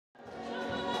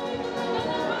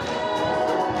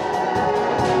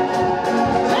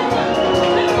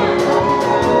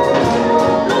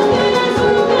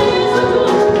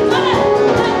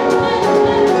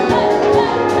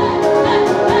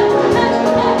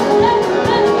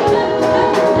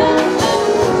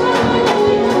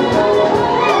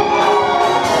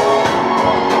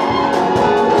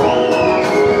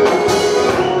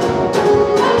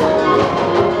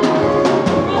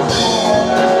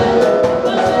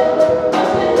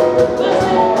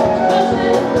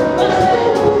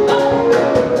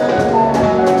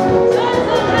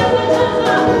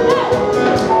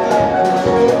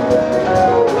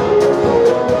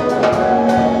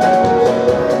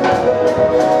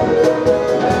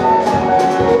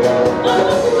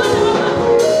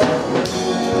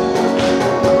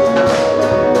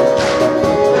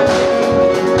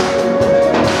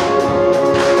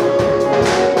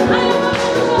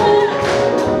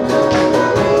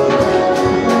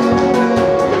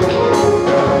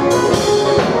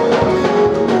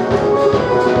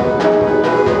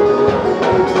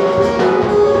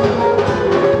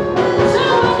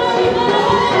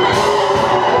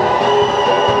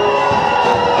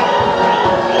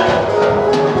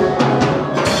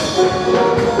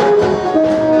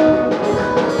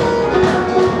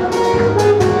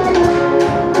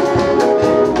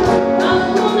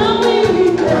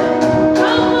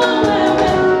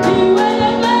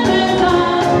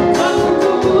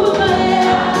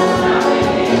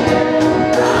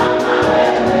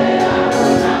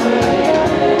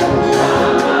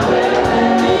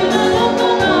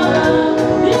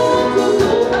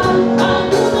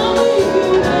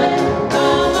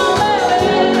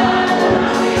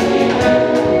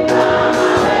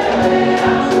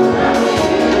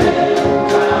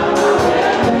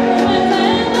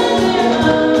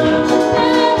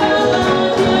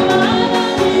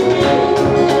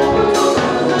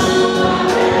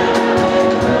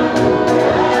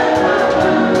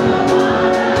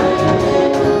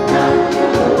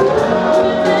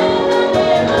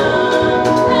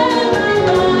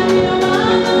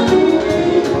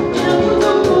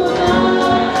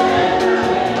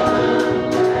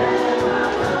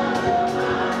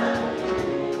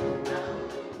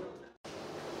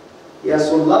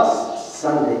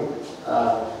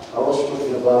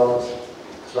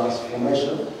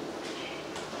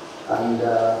And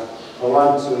I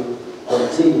want to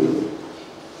continue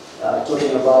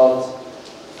talking about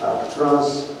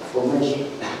transformation.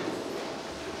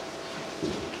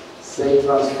 Say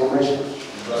transformation.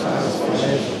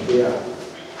 Transformation. Yeah.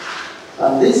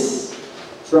 And this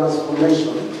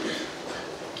transformation,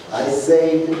 I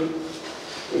said,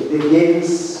 it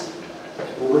begins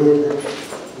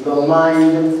with your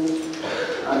mind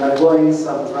undergoing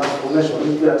some transformation,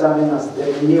 which we are terming as the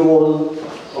renewal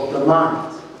of the mind.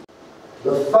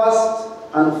 The first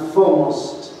and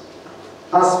foremost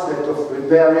aspect of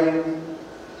preparing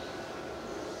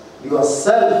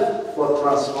yourself for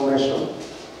transformation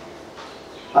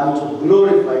and to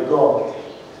glorify God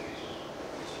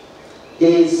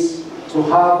is to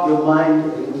have your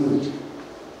mind renewed.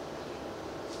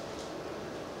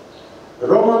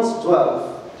 Romans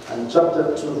 12 and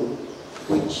chapter 2,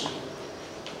 which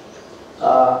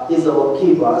is our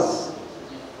key verse,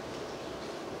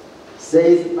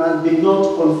 says, "And be not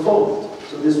conformed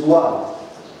to this world,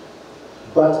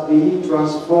 but be ye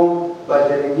transformed by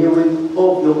the renewing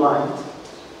of your mind,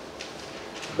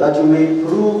 that you may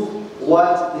prove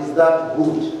what is that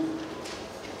good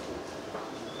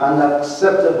and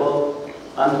acceptable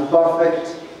and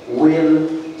perfect will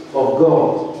of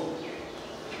God."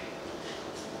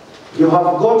 You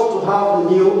have got to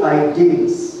have new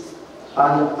ideas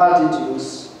and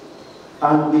attitudes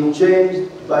and be changed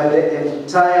by the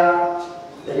entire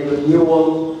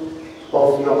renewal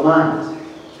of your mind.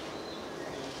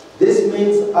 This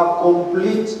means a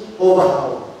complete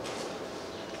overhaul.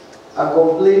 A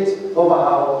complete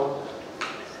overhaul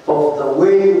of the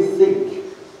way you think.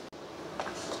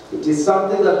 It is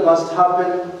something that must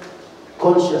happen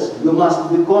consciously. You must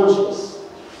be conscious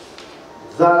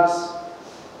that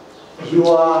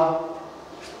your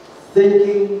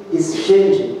thinking is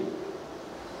changing.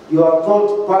 Your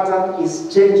thought pattern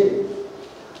is changing.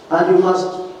 And you must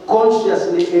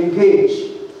consciously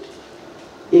engage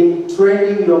in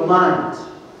training your mind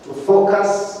to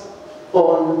focus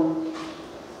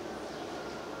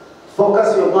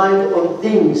your mind on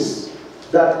things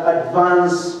that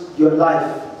advance your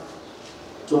life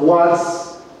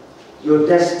towards your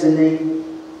destiny,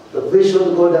 the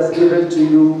vision God has given to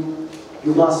you.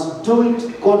 You must do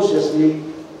it consciously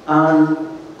and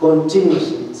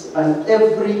continuously. It's an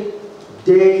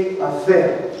everyday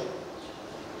affair.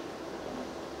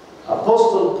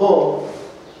 Apostle Paul,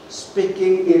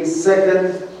 speaking in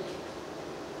 2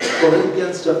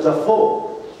 Corinthians chapter 4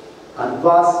 and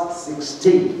verse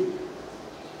 16.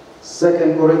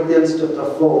 2 Corinthians chapter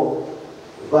 4,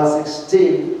 verse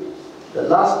 16. The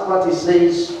last part he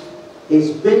says,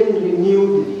 is being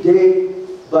renewed day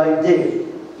by day.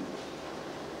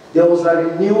 There was a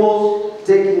renewal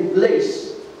taking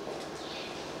place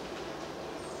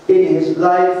in his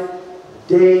life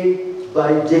day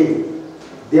by day.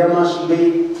 There must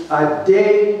be a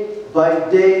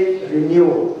day-by-day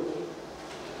renewal.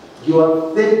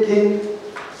 Your thinking,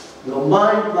 your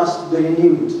mind must be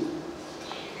renewed.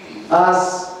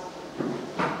 As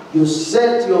you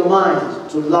set your mind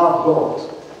to love God,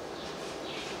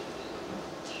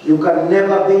 you can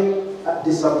never be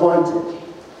disappointed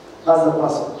as a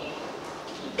person.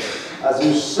 As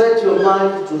you set your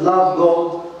mind to love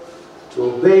God, to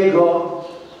obey God,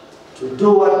 to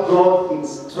do what God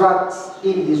instructs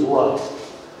in His Word,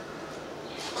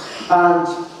 and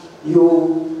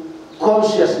you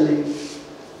consciously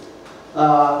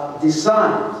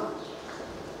decide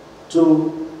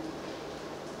to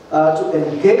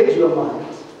engage your mind,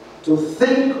 to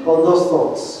think on those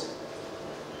thoughts,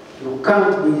 you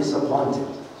can't be disappointed.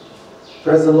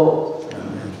 Praise the Lord.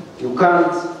 Amen. You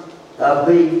can't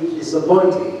be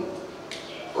disappointed.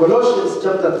 Colossians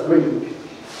chapter 3,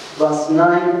 verse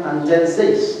 9 and 10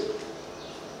 says,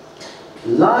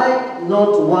 "Lie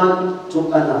not one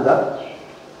to another,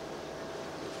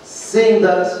 seeing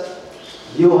that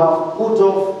you have put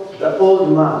off the old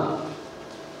man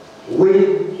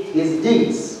with his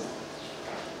deeds,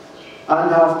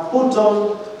 and have put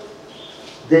on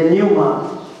the new man,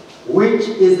 which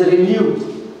is renewed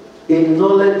in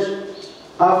knowledge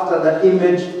after the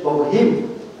image of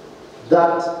him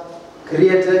that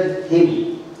created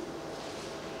him."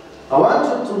 I want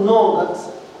you to know that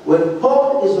when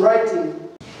Paul is writing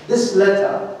this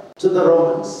letter to the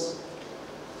Romans,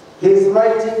 he is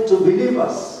writing to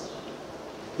believers.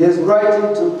 He is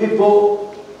writing to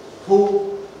people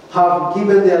who have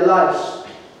given their lives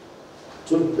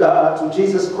to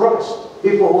Jesus Christ,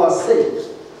 people who are saved.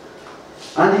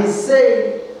 And he's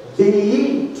saying, "Be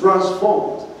ye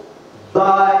transformed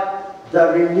by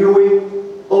the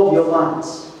renewing of your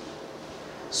minds."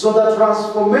 So the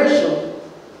transformation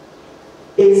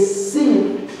is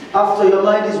seen after your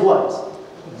mind is what?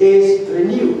 is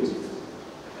renewed.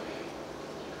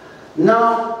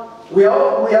 Now, we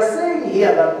are saying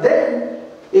here that then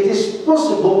it is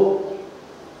possible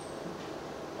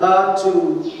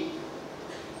to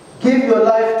give your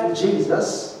life to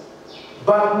Jesus,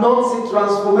 but not see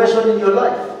transformation in your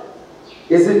life.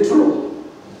 Is it true?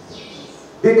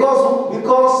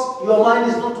 Because your mind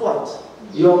is not what?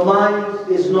 Your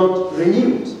mind is not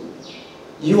renewed.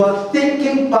 Your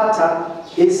thinking pattern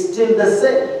is still the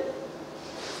same.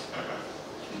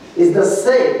 It's the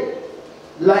same.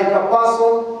 Like a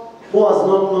person who has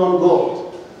not known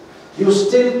God. You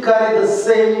still carry the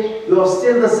same, you have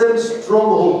still the same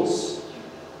strongholds,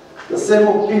 the same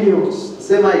opinions, the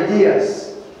same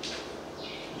ideas.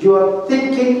 Your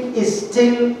thinking is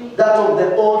still that of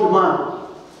the old man.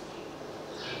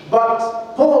 But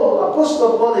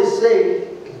Apostle Paul is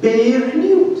saying, be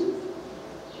renewed.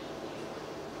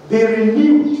 Be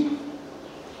renewed.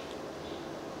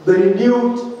 Be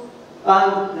renewed,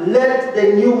 and let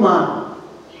the new man,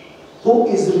 who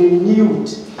is renewed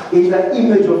in the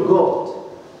image of God,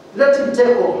 let him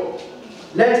take over.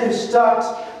 Let him start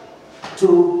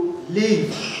to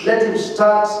live. Let him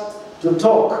start to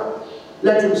talk.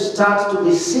 Let him start to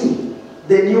be seen,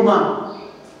 the new man.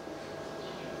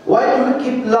 Why do we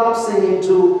keep lapsing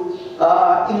into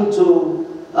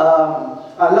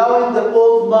allowing the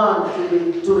old man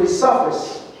to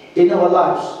resurface in our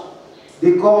lives?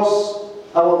 Because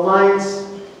our minds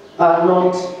are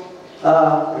not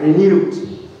renewed.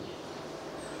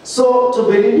 So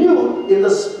to be renewed in the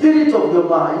spirit of your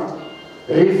mind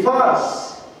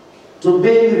refers to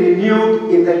being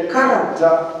renewed in the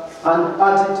character and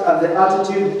the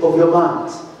attitude of your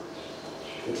mind.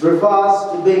 It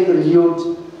refers to being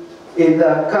renewed in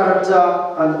the character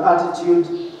and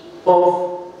attitude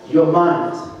of your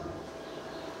mind.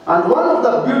 And one of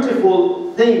the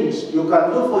beautiful things you can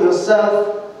do for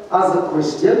yourself as a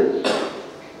Christian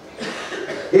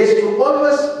is to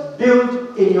always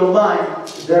build in your mind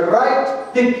the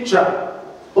right picture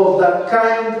of the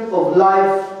kind of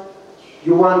life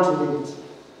you want to lead.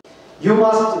 You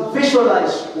must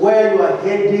visualize where you are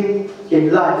heading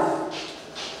in life.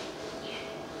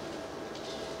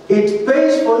 It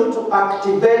pays for you to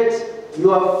activate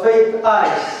your faith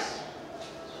eyes,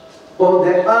 or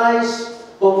the eyes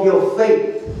of your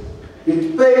faith.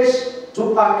 It pays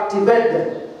to activate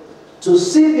them, to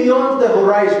see beyond the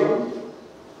horizon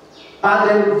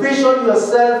and envision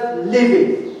yourself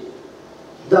living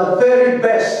the very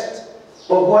best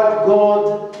of what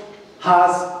God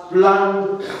has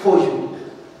planned for you.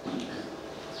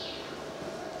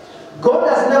 God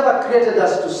has never created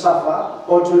us to suffer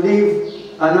or to live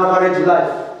an average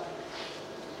life.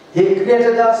 He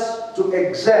created us to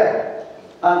excel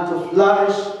and to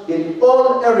flourish in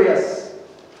all areas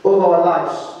of our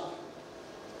lives.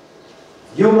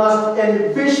 You must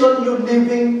envision you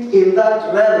living in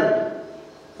that realm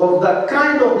of the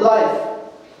kind of life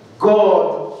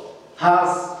God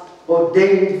has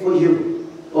ordained for you,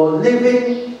 or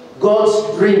living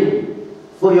God's dream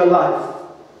for your life.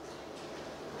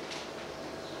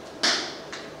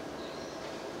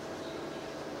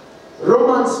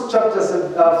 Romans chapter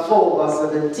 4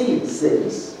 verse 17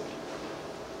 says,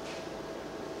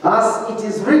 as it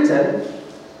is written,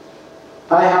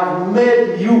 I have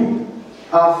made you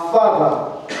a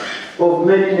father of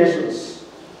many nations,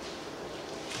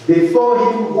 before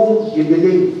him whom he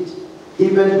believed,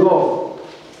 even God,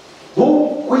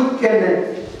 who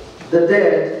quickeneth the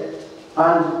dead,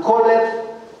 and calleth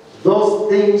those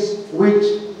things which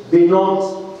be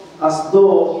not as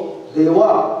though they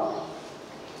were.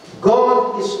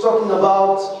 God is talking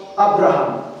about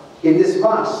Abraham in this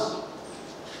verse.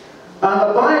 And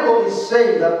the Bible is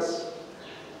saying that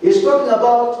it's talking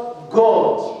about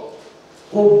God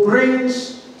who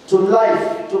brings to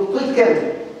life. To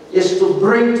quicken is to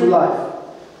bring to life.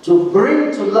 To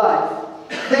bring to life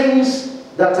things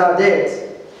that are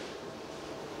dead.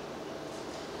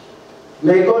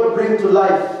 May God bring to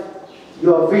life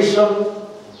your vision,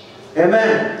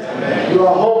 amen, amen.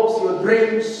 Your hopes, your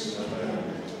dreams,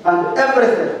 and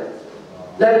everything.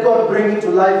 Let God bring it to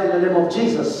life in the name of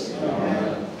Jesus.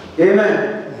 Amen.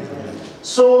 Amen.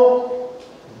 So,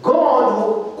 God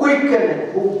who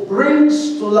quickens, who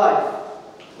brings to life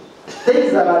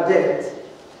things that are dead,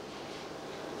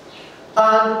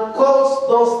 and calls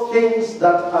those things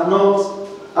that are not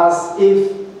as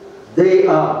if they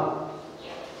are.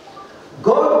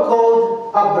 God called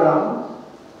Abraham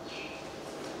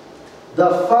the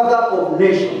father of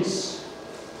nations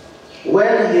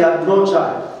when he had no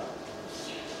child,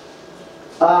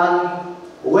 and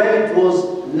when it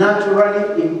was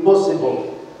naturally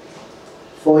impossible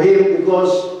for him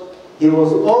because he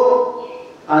was old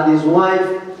and his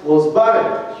wife was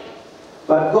barren.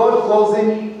 But God calls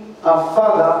him a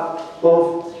father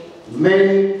of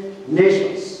many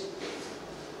nations.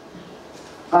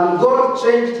 And God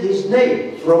changed his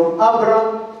name from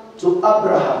Abram to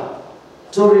Abraham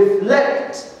to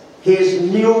reflect his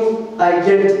new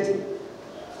identity.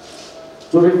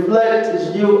 To reflect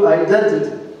his new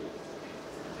identity.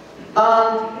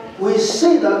 And we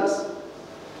see that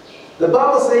the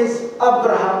Bible says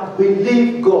Abraham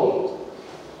believed God.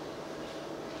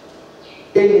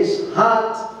 In his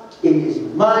heart, in his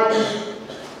mind,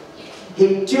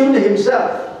 he tuned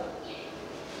himself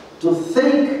to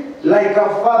think like a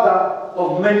father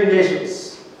of many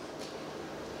nations.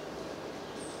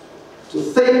 To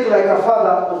think like a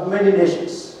father of many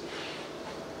nations.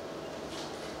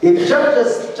 In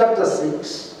Judges chapter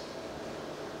 6,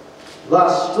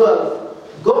 verse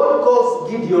 12, God calls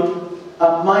Gideon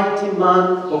a mighty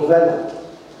man of valor.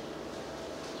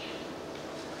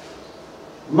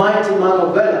 Mighty man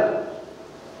of valor.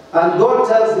 And God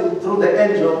tells him through the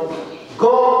angel,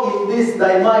 go in this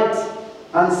thy might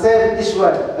and save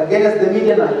Israel against the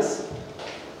Midianites.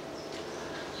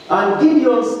 And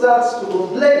Gideon starts to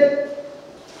complain.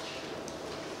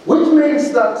 Which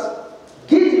means that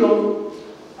Gideon,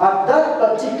 at that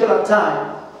particular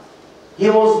time, he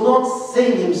was not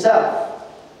seeing himself.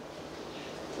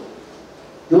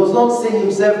 He was not seeing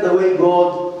himself the way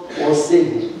God was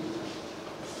seeing him.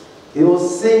 He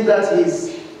was seeing that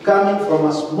he's coming from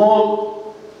a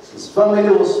small, his family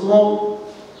was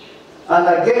small, and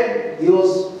again, he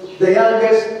was the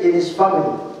youngest in his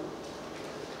family.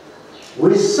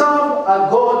 We serve a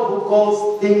God who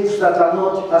calls things that are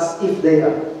not as if they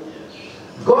are.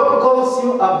 God calls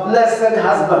you a blessed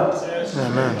husband,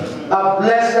 Amen. a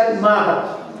blessed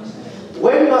mother.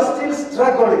 When you are still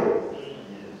struggling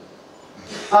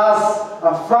as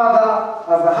a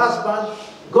father, as a husband,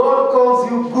 God calls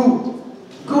you good.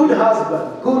 Good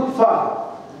husband, good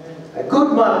father, a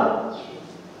good man.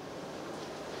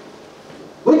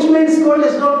 Which means God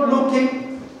is not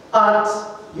looking at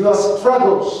your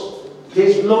struggles.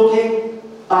 He's looking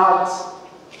at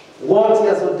what He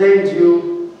has ordained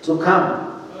you to come.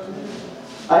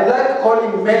 I like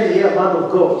calling men here man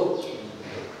of God.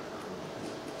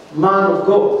 Man of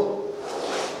God.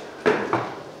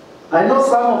 I know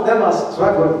some of them are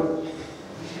struggling.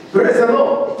 Praise the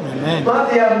Lord. Amen. But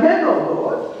they are men of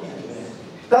God.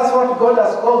 That's what God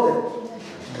has called them.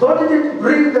 God didn't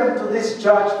bring them to this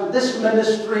church, to this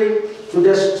ministry, to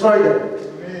destroy them.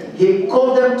 Amen. He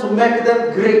called them to make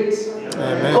them great.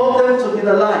 Amen. He called them to be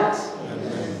the light.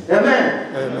 Amen.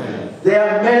 Amen. Amen. They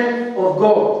are men of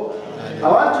God. Amen. I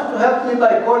want you to help me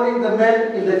by calling the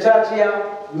men in the church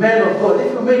here men of God.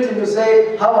 If you meet him, you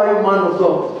say, how are you, man of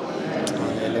God?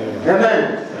 Amen.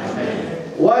 Amen.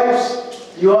 Amen. Wives,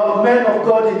 you have men of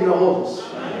God in your homes.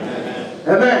 Amen.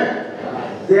 Amen.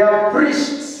 They are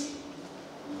priests.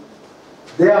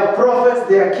 They are prophets.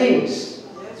 They are kings.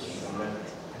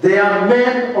 They are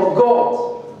men of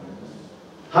God.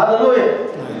 Hallelujah.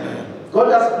 Amen.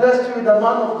 God has blessed you with a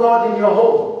man of God in your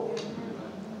home.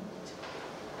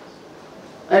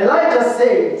 Elijah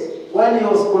said when he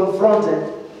was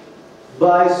confronted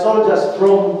by soldiers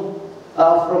from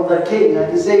the king,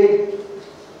 and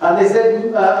they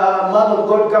said, man of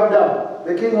God, come down.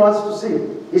 The king wants to see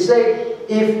you. He said,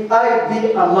 if I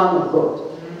be a man of God,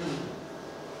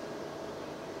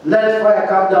 let fire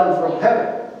come down from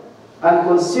heaven and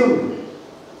consume me.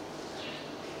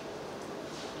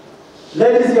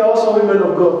 Ladies, you are also women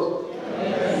of God.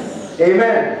 Yes.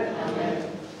 Amen.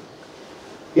 Amen.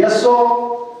 Yes,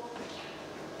 so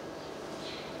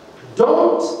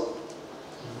don't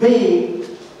be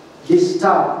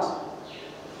disturbed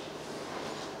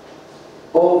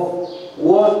of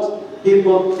what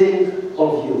people think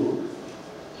of you.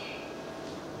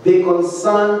 Be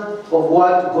concerned of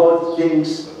what God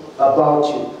thinks about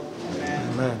you.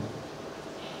 Amen.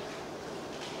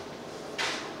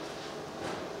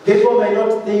 People may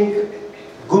not think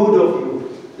good of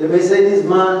you. They may say this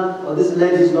man or this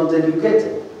lady is not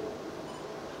educated.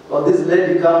 Or this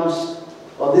lady comes,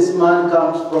 or this man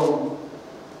comes from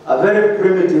a very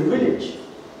primitive village.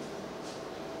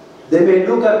 They may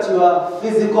look at your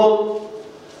physical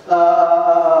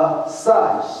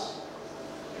size.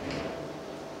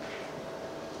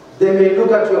 They may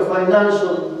look at your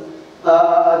financial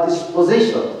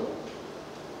disposition.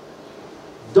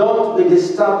 Don't be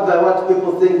disturbed by what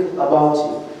people think about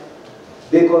you.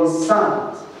 Be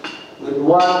concerned with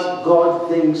what God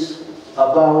thinks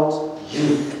about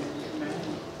you.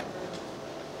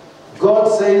 God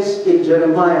says in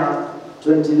Jeremiah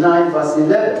 29 verse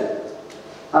 11,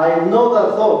 I know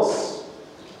the thoughts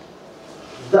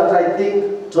that I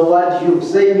think toward you.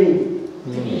 Say me.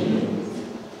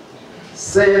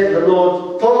 Said the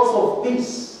Lord, thoughts of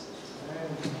peace,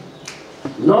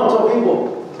 not of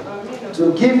evil,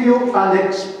 to give you an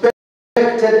expected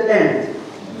end.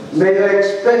 May your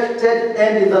expected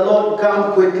end in the Lord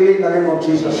come quickly in the name of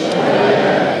Jesus.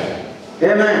 Amen.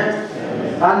 Amen.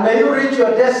 Amen. And may you reach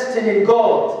your destiny in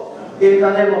God in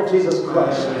the name of Jesus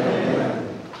Christ.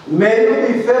 Amen. May you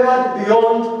be favored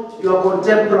beyond your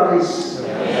contemporaries.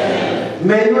 Amen.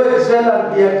 May you excel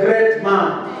and be a great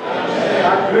man,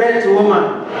 a great woman,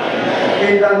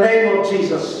 in the name of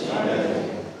Jesus.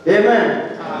 Amen.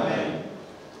 Amen.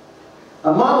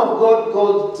 A man of God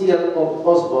called T.L.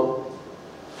 Osborne,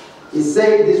 he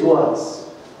said these words,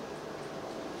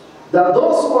 that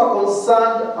those who are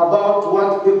concerned about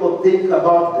what people think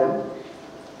about them,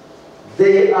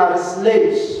 they are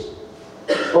slaves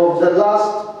of the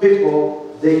last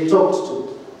people they talked to.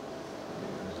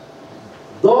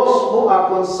 Those who are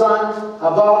concerned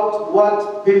about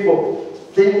what people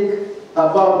think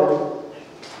about them,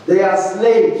 they are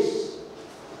slaves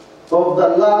of the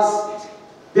last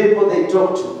people they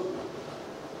talk to.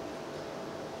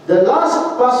 The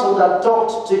last person that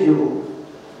talked to you,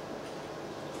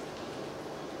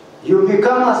 you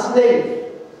become a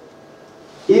slave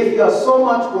if you are so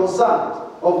much concerned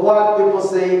of what people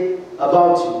say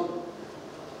about you.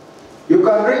 You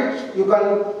can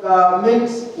meet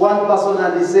one person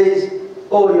and he says,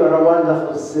 oh, you are a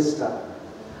wonderful sister.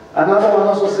 Another one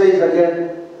also says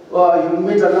again, or you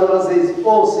meet another one and says,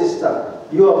 oh sister,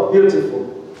 you are beautiful.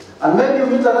 And maybe you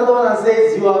meet another one and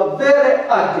says, you are very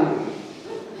ugly.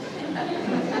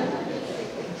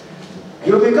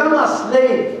 You become a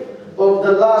slave of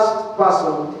the last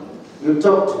person you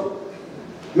talk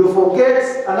to. You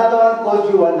forget another one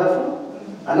called you wonderful,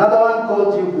 another one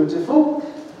called you beautiful.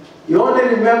 You only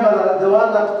remember the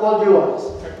one that called you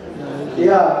what?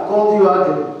 Yeah, called you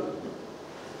ugly.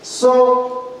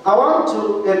 So I want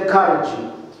to encourage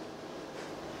you.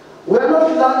 We're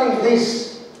not learning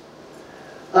this.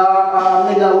 We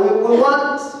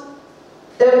want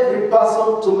every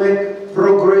person to make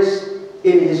progress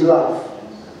in his life.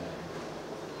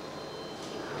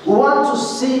 We want to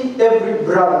see every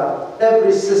brother,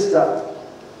 every sister,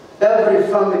 every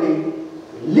family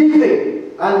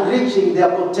living and reaching their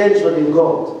potential in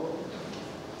God.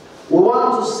 We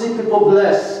want to see people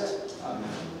blessed.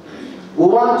 We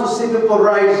want to see people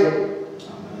rising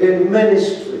in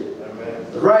ministry,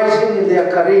 rising in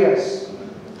their careers.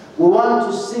 We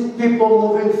want to see people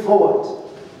moving forward.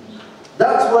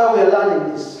 That's why we are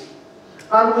learning this.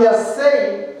 And we are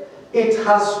saying it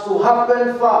has to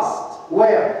happen fast.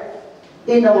 Where?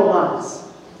 In our minds.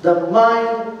 The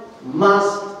mind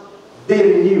must be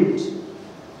renewed.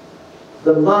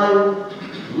 The mind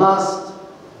must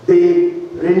be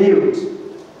renewed.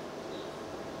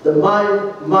 The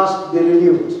mind must be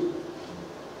renewed.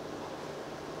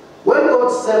 When God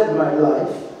saved my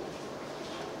life,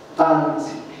 and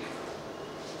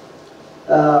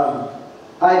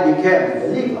I became a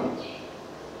believer,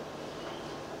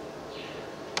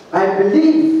 I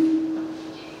believe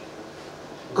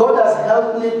God has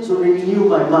helped me to renew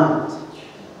my mind.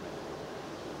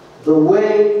 The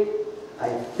way I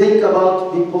think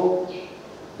about people,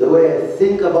 the way I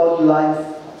think about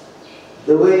life,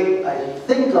 the way I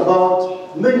think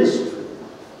about ministry.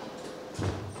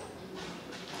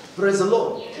 Praise the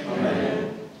Lord.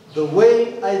 Amen. The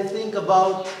way I think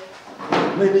about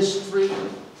ministry,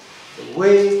 the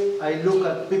way I look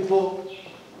at people.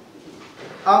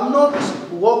 I'm not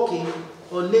walking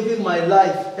or living my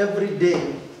life every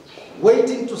day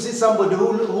waiting to see somebody who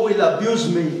will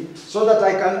abuse me so that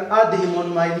I can add him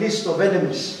on my list of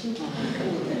enemies.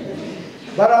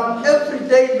 But I'm every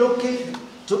day looking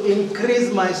to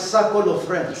increase my circle of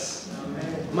friends,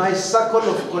 my circle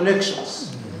of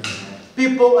connections,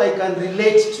 people I can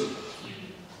relate to,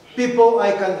 people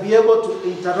I can be able to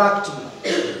interact with.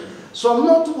 So I'm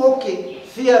not walking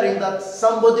fearing that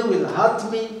somebody will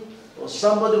hurt me or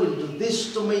somebody will do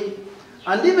this to me.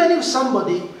 And even if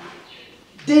somebody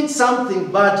did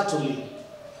something bad to me,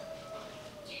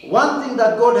 one thing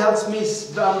that God helps me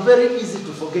is I'm very easy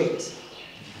to forget.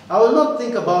 I will not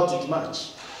think about it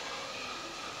much.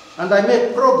 And I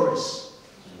make progress.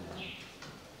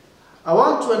 I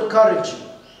want to encourage you.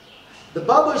 The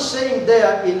Bible is saying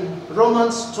there in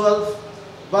Romans 12,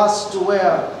 verse 2,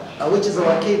 which is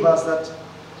our key verse, that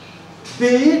be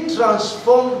ye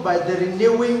transformed by the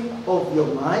renewing of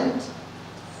your mind,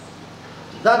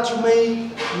 that you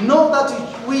may know that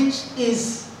which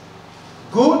is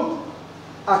good,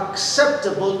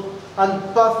 acceptable, and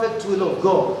perfect will of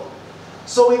God.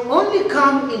 So we only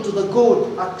come into the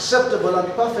good, acceptable,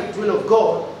 and perfect will of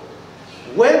God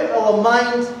When our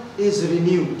mind is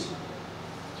renewed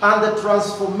and the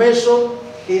transformation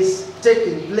is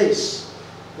taking place,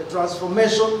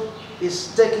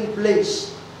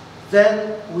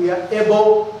 then we are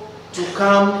able to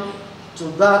come to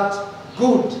that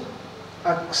good,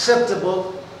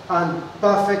 acceptable, and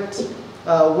perfect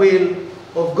will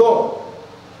of God.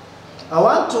 I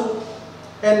want to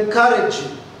encourage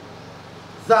you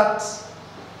that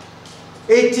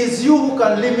it is you who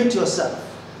can limit yourself,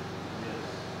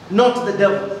 not the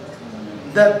devil.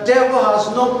 The devil has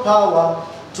no power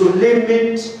to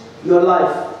limit your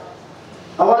life.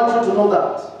 I want you to know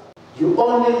that. You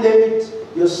only limit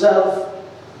yourself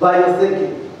by your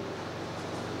thinking.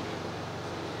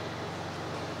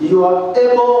 You are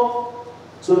able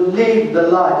to live the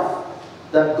life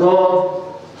that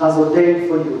God has ordained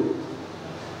for you.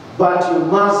 But you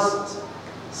must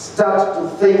start to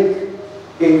think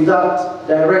in that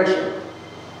direction.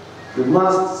 You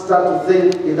must start to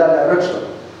think in that direction.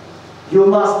 You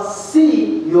must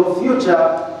see your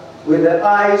future with the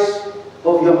eyes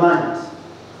of your mind.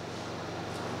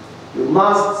 You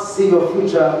must see your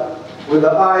future with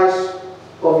the eyes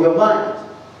of your mind.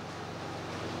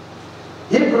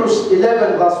 Hebrews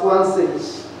 11 verse 1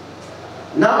 says,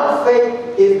 "Now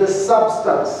faith is the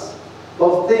substance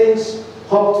of things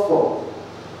hoped for,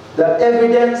 the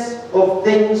evidence of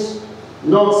things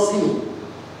not seen."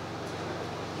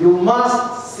 You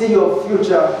must see your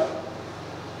future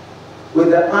with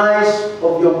the eyes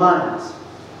of your mind.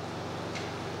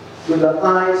 With the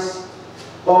eyes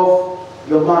of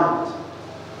your mind.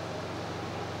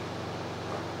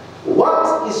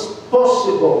 What is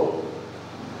possible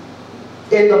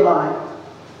in the mind,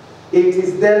 it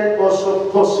is then also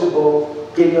possible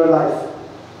in your life.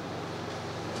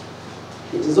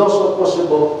 It is also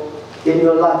possible in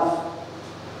your life.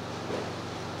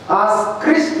 As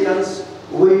Christians,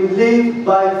 we live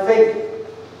by faith,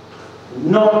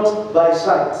 not by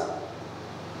sight.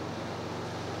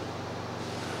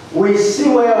 We see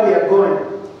where we are going.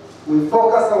 We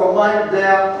focus our mind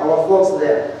there, our thoughts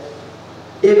there.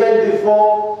 Even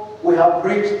before we have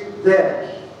reached there,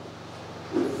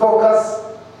 we focus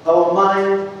our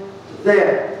mind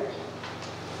there.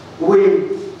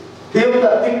 We build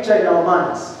a picture in our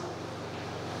minds.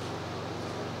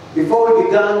 Before we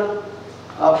began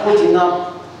putting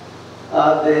up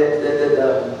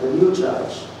the new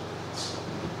church,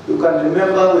 you can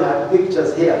remember we had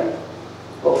pictures here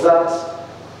of that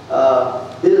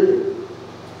building.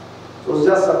 It was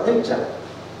just a picture.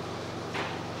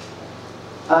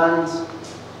 And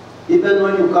even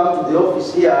when you come to the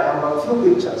office here, I have a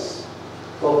few pictures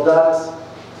of that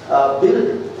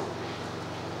building.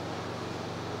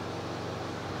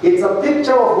 It's a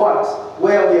picture of what?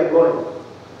 Where we are going.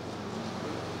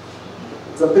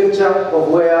 It's a picture of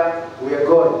where we are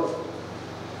going.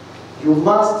 You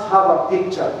must have a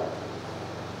picture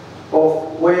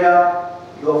of where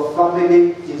your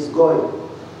family is going.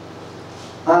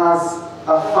 As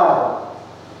a father,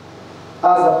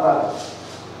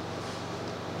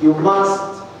 you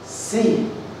must see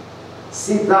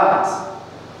that.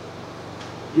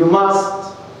 You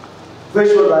must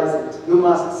visualize it. You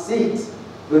must see it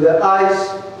with the eyes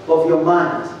of your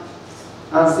mind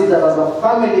and see that as a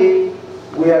family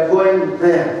we are going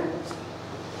there,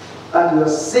 and you are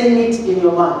seeing it in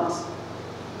your mind.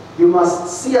 You must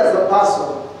see as a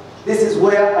person, this is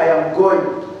where I am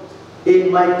going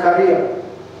in my career.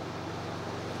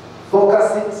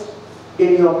 Focus it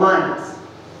in your mind.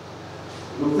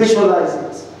 You visualize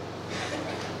it.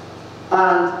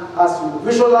 And as you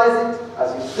visualize it,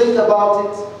 as you think about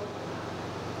it,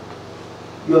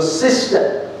 your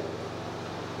system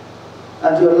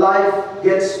and your life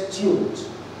gets tuned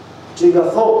to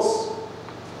your thoughts,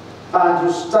 and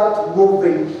you start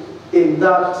moving in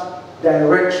that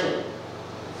direction.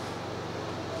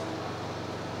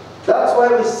 That's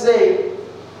why we say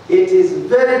it is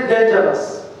very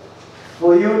dangerous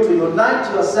for you to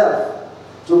unite yourself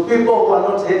to people who are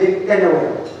not heading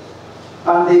anywhere,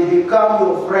 and they become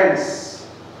your friends.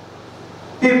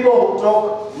 People who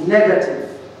talk negative,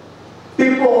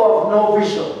 people who have no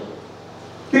vision,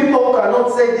 people who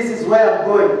cannot say this is where I'm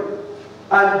going,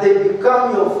 and they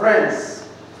become your friends,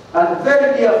 and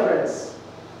very dear friends.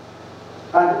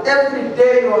 And every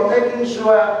day you are making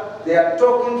sure they are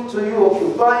talking to you,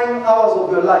 occupying hours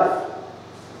of your life.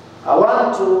 I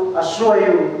want to assure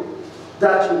you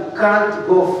that you can't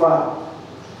go far.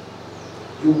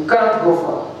 You can't go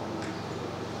far.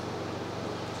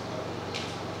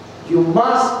 You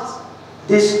must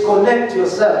disconnect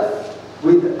yourself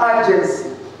with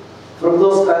urgency from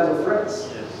those kinds of friends.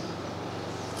 Yes.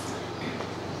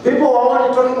 People are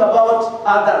only talking about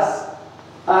others.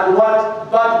 and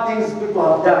what bad things people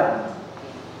have done.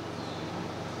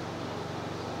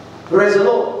 Praise the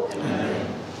Lord. Amen.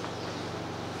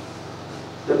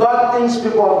 The bad things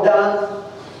people have done,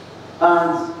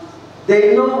 and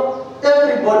they know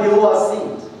everybody who has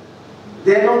sinned.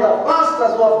 They know the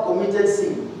pastors who have committed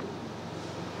sin.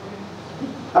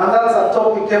 And that's a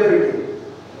topic every day.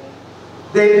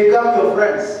 They become your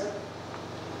friends.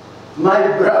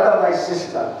 My brother, my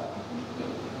sister.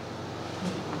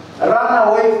 Run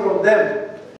away from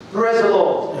them. Praise the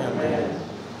Lord. Amen.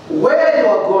 Where you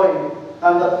are going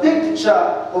and the picture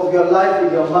of your life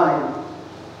in your mind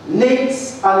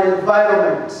needs an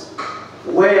environment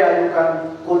where you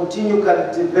can continue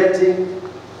cultivating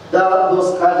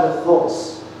those kind of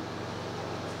thoughts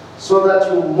so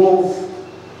that you move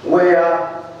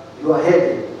where you are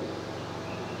heading.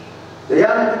 The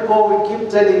young people, we keep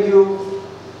telling you,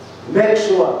 make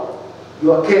sure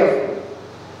you are careful.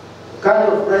 The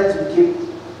kind of friends you keep,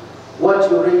 what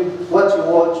you read, what you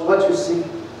watch, what you see,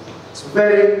 it's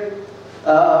very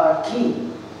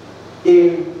key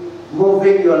in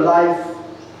moving your life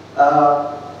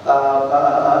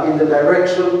in the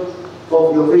direction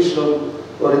of your vision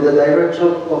or in the direction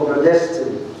of your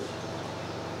destiny.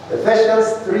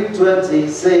 Ephesians 3:20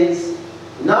 says,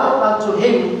 "Now unto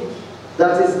him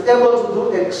that is able to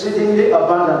do exceedingly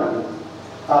abundantly,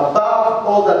 above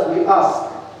all that we ask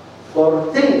or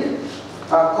think,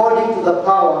 according to the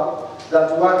power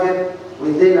that worketh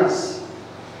within us."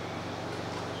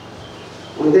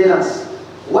 Within us.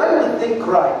 When we think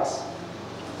right,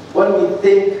 when we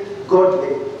think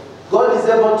godly, God is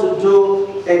able to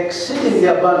do exceedingly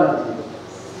abundantly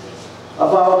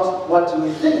about what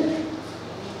we think.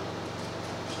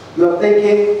 You are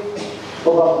thinking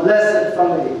of a blessed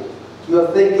family. You are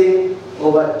thinking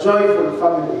of a joyful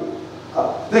family,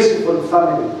 a peaceful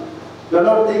family. You are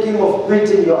not thinking of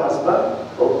beating your husband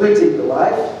or beating your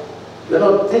wife. You are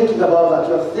not thinking about that.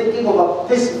 You are thinking of a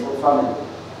peaceful family,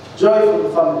 joyful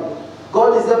family.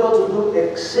 God is able to do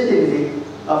exceedingly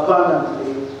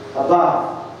abundantly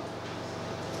above.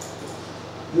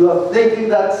 You are thinking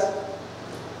that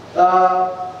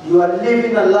you are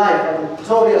living a life, a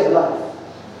victorious life,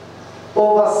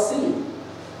 over sin.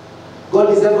 God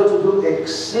is able to do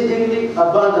exceedingly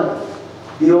abundantly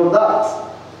beyond that.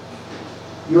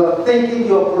 You are thinking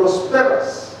you are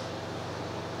prosperous.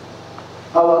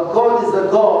 Our God is the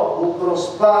God who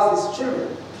prospers his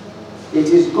children. It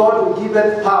is God who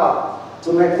giveth power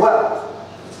to make wealth.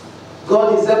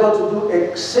 God is able to do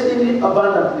exceedingly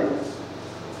abundantly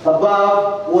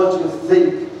above what you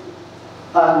think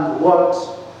and what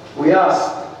we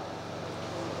ask.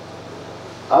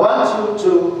 I want you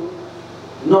to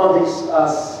know this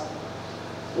as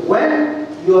when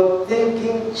your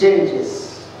thinking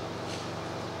changes,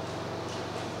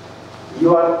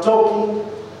 your talking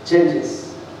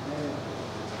changes,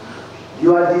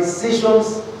 your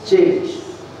decisions change,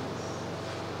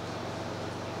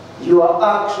 your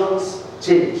actions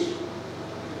change,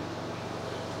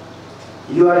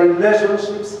 your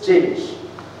relationships change,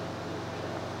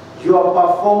 your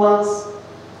performance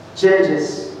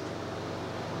changes,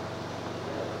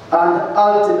 and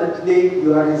ultimately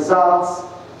your results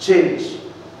change.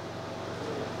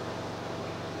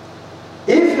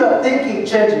 If your thinking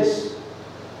changes,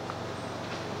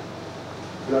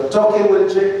 your talking will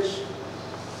change,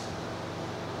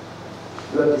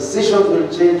 your decisions will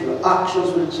change, your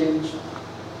actions will change,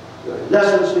 your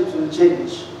relationships will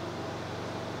change,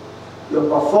 your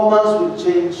performance will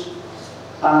change,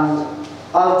 and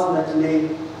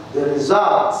ultimately the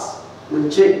results will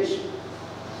change.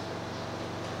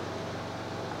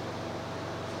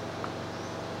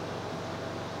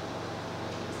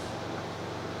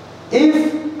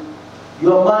 If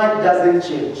your mind doesn't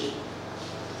change,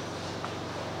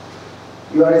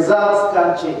 your results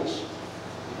can't change.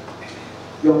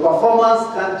 Your performance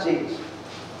can't change.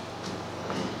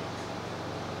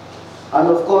 And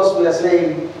of course we are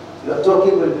saying your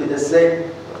talking will be the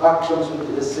same, your actions will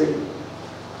be the same.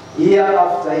 Year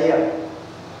after year,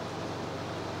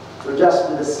 it will just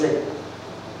be the same.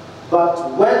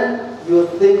 But when your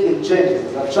thinking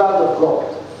changes, as a child of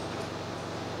God,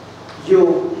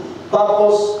 you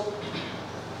purpose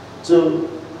to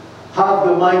have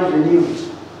your mind renewed.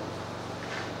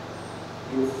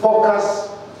 You focus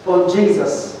on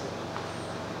Jesus.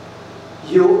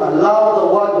 You allow the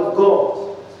Word of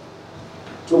God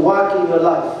to work in your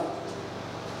life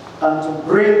and to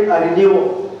bring a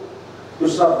renewal. You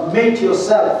submit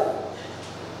yourself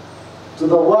to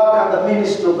the work and the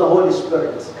ministry of the Holy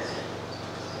Spirit.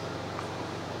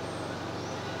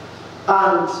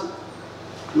 And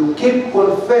you keep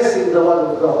confessing the Word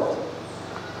of God.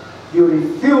 You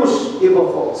refuse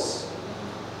evil thoughts.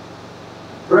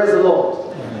 Praise the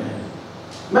Lord.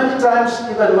 Many times,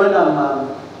 even when I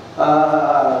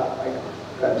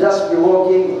just be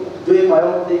walking, doing my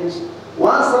own things,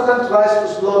 once Satan tries to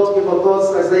slot evil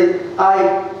thoughts, I say,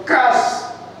 I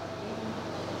curse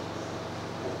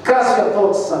your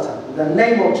thoughts, Satan, in the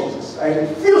name of Jesus. I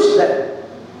refuse them.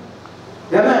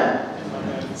 Amen.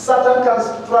 Amen. Satan can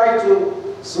try to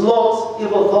slot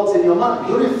evil thoughts in your mind.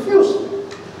 You refuse them.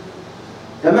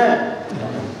 Amen.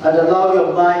 Amen. And allow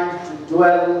your mind to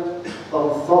dwell on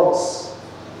thoughts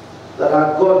that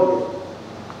are godly.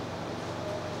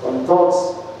 On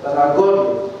thoughts that are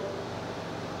godly.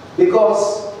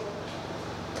 Because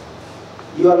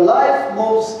your life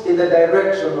moves in the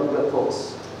direction of your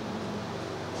thoughts.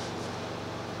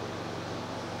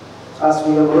 As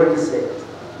we have already said,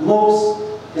 moves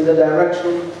in the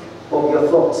direction of your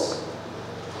thoughts.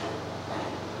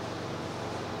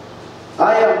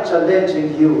 I am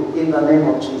challenging you in the name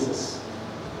of Jesus.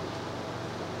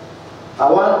 I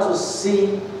want to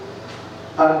see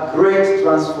a great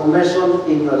transformation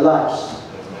in your lives.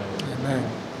 Amen.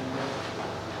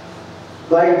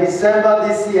 By December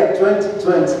this year,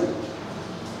 2020,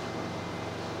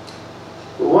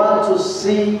 we want to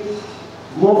see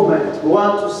movement. We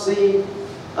want to see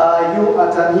you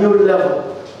at a new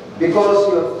level because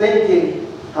your thinking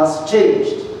has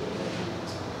changed.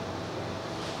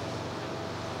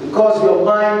 Because your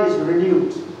mind is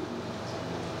renewed.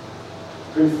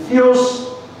 Refuse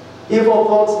evil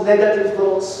thoughts, negative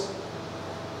thoughts.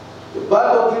 The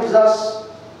Bible gives us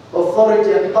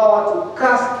authority and power to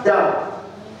cast down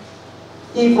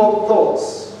evil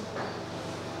thoughts,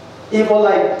 evil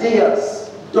ideas,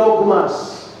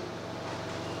 dogmas,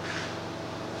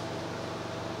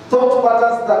 thought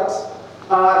patterns that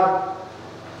are,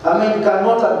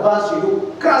 cannot advance you.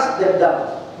 You cast them down.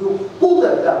 You pull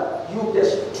them down. You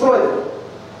destroy them.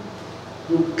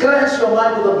 You cleanse your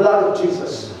mind with the blood of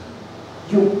Jesus.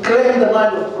 You claim the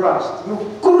mind of Christ. You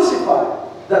crucify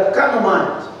that carnal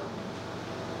mind.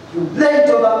 You lay it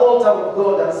on the altar of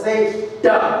God and say,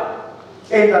 die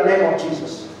in the name of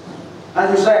Jesus. And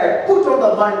you say, I put on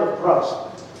the mind of Christ.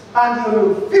 And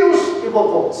you refuse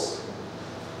evil thoughts.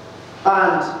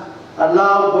 And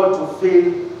allow God to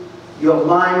fill your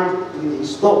mind with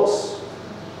His thoughts.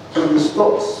 With His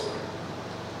thoughts.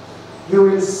 You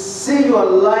will see your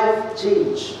life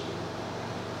change.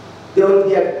 There will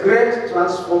be a great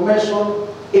transformation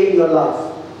in your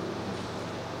life.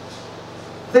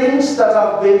 Things that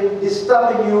have been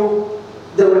disturbing you,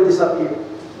 they will disappear.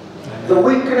 Amen. The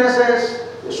weaknesses,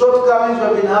 the shortcomings you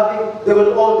have been having, they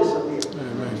will all disappear.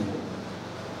 Amen.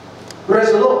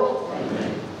 Praise the Lord.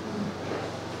 Amen.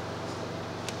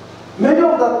 Many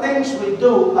of the things we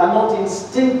do are not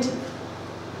instinctive.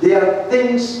 They are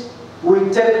things we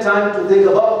take time to think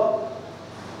about.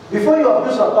 Before you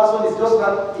abuse a person, it's just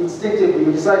not instinctively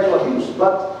you decide to abuse,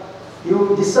 but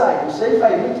you decide. You say, if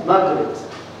I meet Margaret,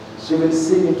 she will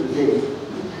see me today.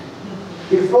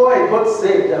 Before I got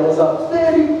saved, I was a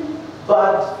very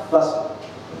bad person.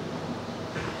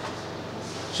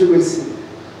 She will see.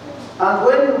 And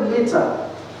when you meet her,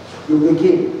 you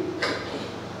begin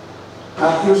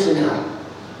abusing her.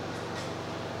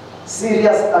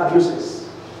 Serious abuses.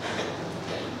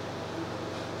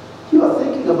 You are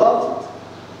thinking about it.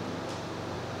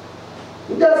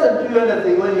 It doesn't do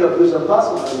anything when you abuse a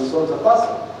person or insult a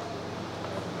person.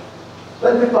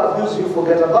 When people abuse you,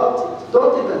 forget about it.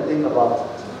 Don't even think about it.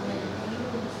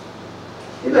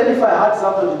 Even if I had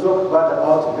somebody to talk bad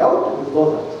about me, I wouldn't be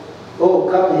bothered. Oh,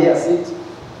 come here, sit.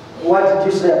 What did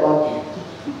you say about me?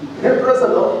 Hey, praise the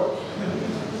Lord.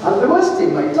 I'll be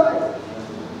wasting my time.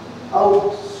 I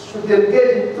should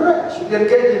engage in prayer, should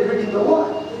engage in reading the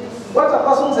Word. What a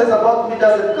person says about me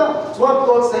doesn't count. It's what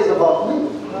God says about me.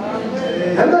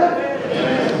 Amen. Amen.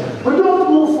 We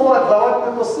don't move forward by what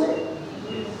people say.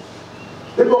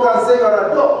 People can say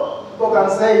you're a dog. People can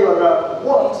say you're a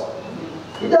what?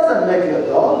 It doesn't make you a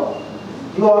dog.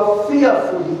 You are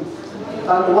fearfully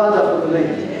and wonderfully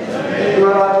made. You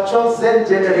are a chosen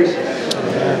generation.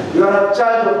 You are a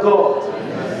child of God.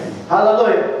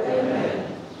 Hallelujah.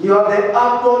 You are the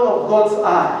apple of God's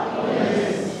eye.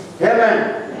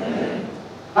 Amen.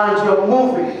 And you're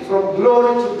moving from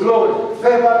glory to glory,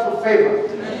 favor to favor.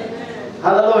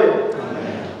 Hallelujah.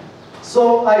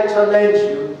 So I challenge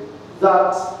you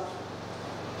that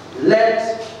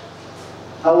let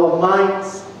our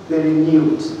minds be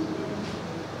renewed.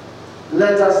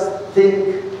 Let us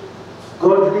think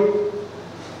godly.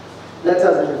 Let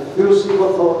us refuse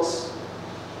evil thoughts.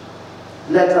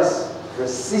 Let us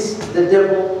resist the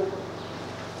devil.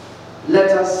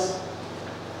 Let us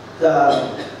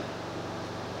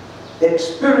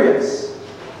experience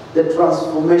the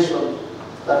transformation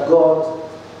that God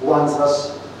wants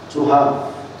us to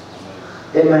have.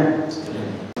 Amen.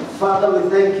 Father, we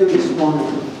thank you this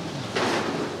morning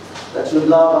that you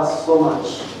love us so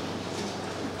much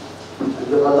and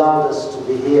you've allowed us to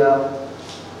be here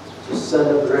to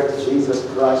celebrate Jesus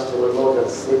Christ, our Lord and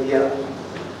Savior.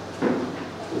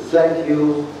 We thank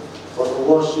you for the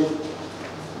worship.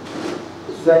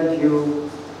 We thank you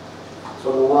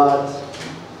for the word.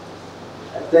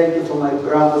 I thank you for my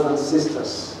brothers and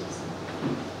sisters.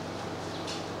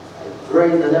 I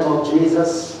pray in the name of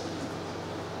Jesus,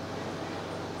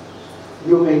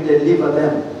 you may deliver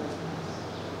them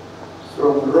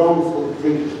from wrongful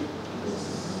thinking.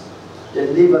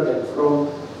 Deliver them from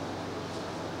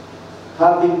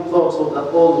having thoughts of the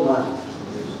old man.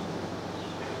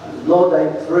 And Lord,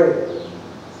 I pray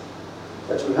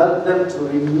that you help them to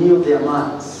renew their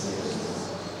minds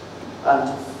and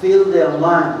to fill their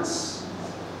minds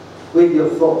with your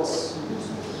thoughts.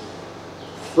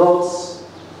 Thoughts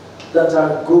that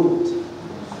are good.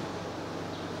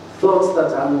 Thoughts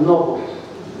that are noble.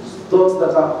 Thoughts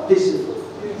that are peaceful.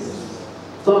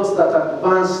 Thoughts that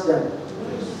advance them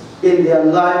in their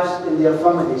lives, in their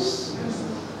families.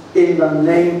 In the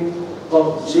name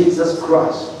of Jesus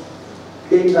Christ.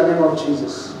 In the name of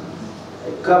Jesus.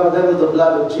 I cover them with the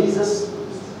blood of Jesus.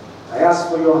 I ask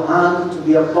for your hand to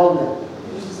be upon them.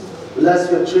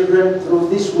 Bless your children through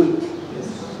this week.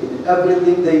 In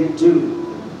everything they do.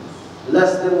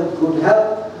 Bless them with good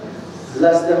health.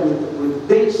 Bless them with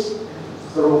peace.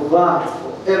 Provide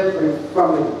for every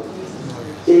family.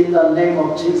 In the name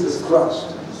of Jesus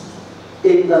Christ.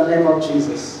 In the name of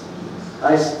Jesus.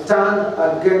 I stand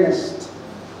against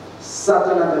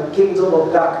Satan and the kingdom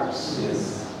of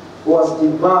darkness, who has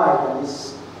divided and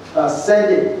is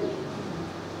sending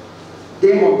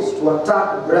demons to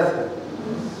attack the brethren,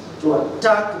 to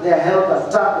attack their health,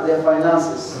 attack their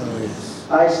finances.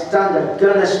 I stand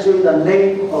against you in the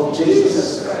name of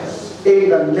Jesus. In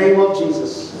the name of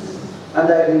Jesus.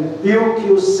 And I rebuke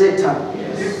you, Satan,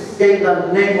 in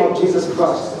the name of Jesus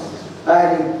Christ.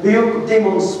 I rebuke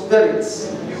demon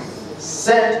spirits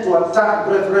sent to attack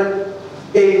brethren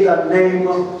in the name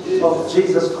of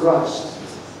Jesus Christ.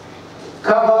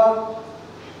 Cover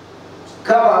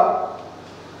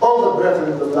all the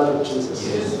brethren in the blood of Jesus.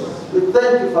 We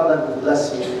thank you, Father, and we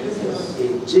bless you.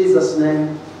 In Jesus'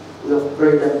 name we have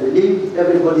prayed and believed.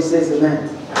 Everybody says amen.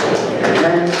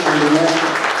 Amen and amen.